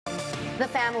The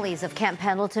families of Camp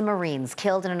Pendleton Marines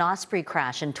killed in an Osprey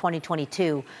crash in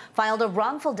 2022 filed a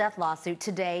wrongful death lawsuit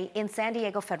today in San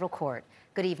Diego federal court.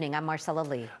 Good evening, I'm Marcella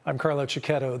Lee. I'm Carlo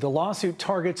Cicchetto. The lawsuit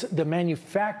targets the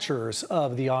manufacturers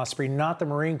of the Osprey, not the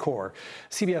Marine Corps.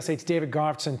 CBS 8's David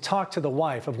Goffredson talked to the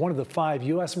wife of one of the 5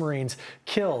 U.S. Marines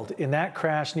killed in that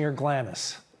crash near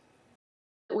Glamis.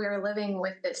 We are living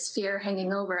with this fear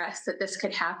hanging over us that this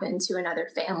could happen to another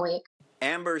family.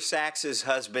 Amber Sax's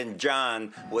husband,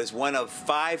 John, was one of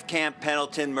 5 Camp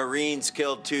Pendleton Marines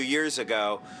killed 2 years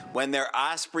ago when their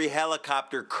Osprey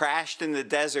helicopter crashed in the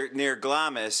desert near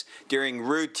Glamis during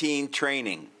routine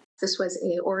training. This was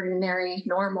an ordinary,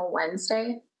 normal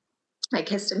Wednesday. I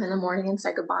kissed him in the morning and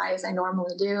said goodbye, as I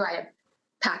normally do. I had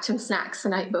packed him snacks the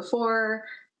night before.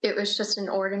 It was just an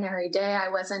ordinary day. I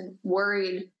wasn't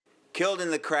worried. Killed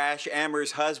in the crash,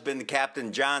 Amber's husband,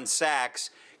 Captain John Sax,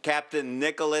 Captain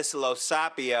Nicholas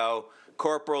Losapio,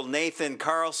 Corporal Nathan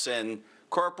Carlson,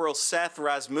 Corporal Seth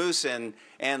Rasmussen,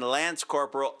 and Lance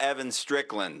Corporal Evan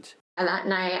Strickland. And that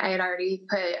night, I had already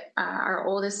put our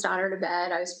oldest daughter to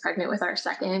bed. I was pregnant with our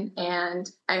second, and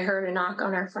I heard a knock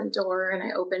on our front door, and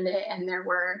I opened it, and there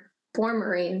were 4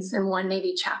 Marines and 1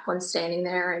 Navy chaplain standing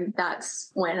there, and that's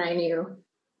when I knew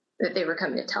that they were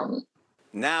coming to tell me.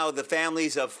 Now, the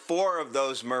families of 4 of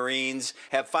those Marines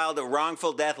have filed a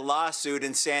wrongful death lawsuit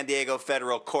in San Diego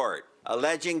federal court,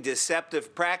 alleging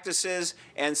deceptive practices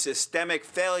and systemic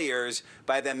failures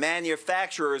by the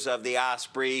manufacturers of the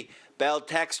Osprey, Bell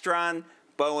Textron,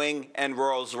 Boeing, and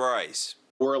Rolls-Royce.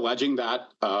 We're alleging that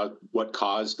what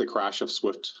caused the crash of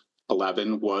Swift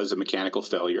 11 was a mechanical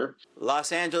failure.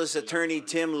 Los Angeles attorney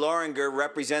Tim Loringer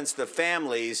represents the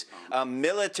families. A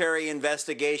military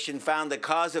investigation found the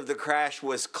cause of the crash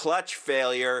was clutch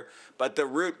failure, but the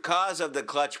root cause of the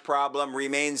clutch problem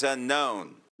remains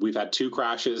unknown. We've had 2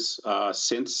 crashes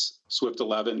since Swift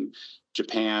 11,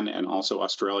 Japan and also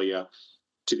Australia.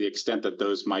 To the extent that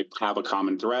those might have a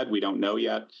common thread, we don't know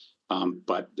yet,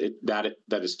 but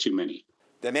that is too many.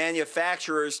 The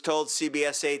manufacturers told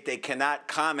CBS 8 they cannot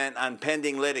comment on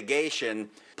pending litigation.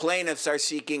 Plaintiffs are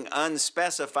seeking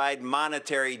unspecified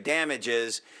monetary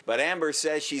damages, but Amber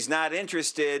says she's not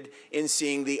interested in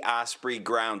seeing the Osprey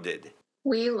grounded.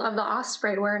 We love the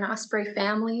Osprey. We're an Osprey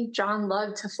family. John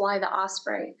loved to fly the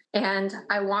Osprey, and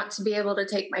I want to be able to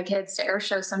take my kids to air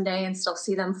show someday and still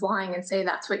see them flying and say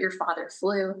that's what your father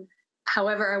flew.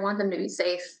 However, I want them to be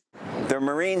safe. The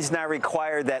Marines now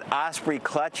require that Osprey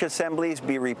clutch assemblies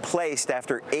be replaced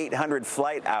after 800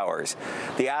 flight hours.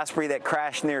 The Osprey that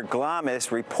crashed near Glamis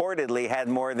reportedly had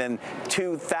more than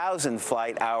 2,000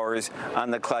 flight hours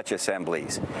on the clutch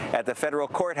assemblies. At the federal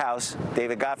courthouse,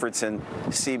 David Goffredson,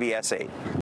 CBS 8.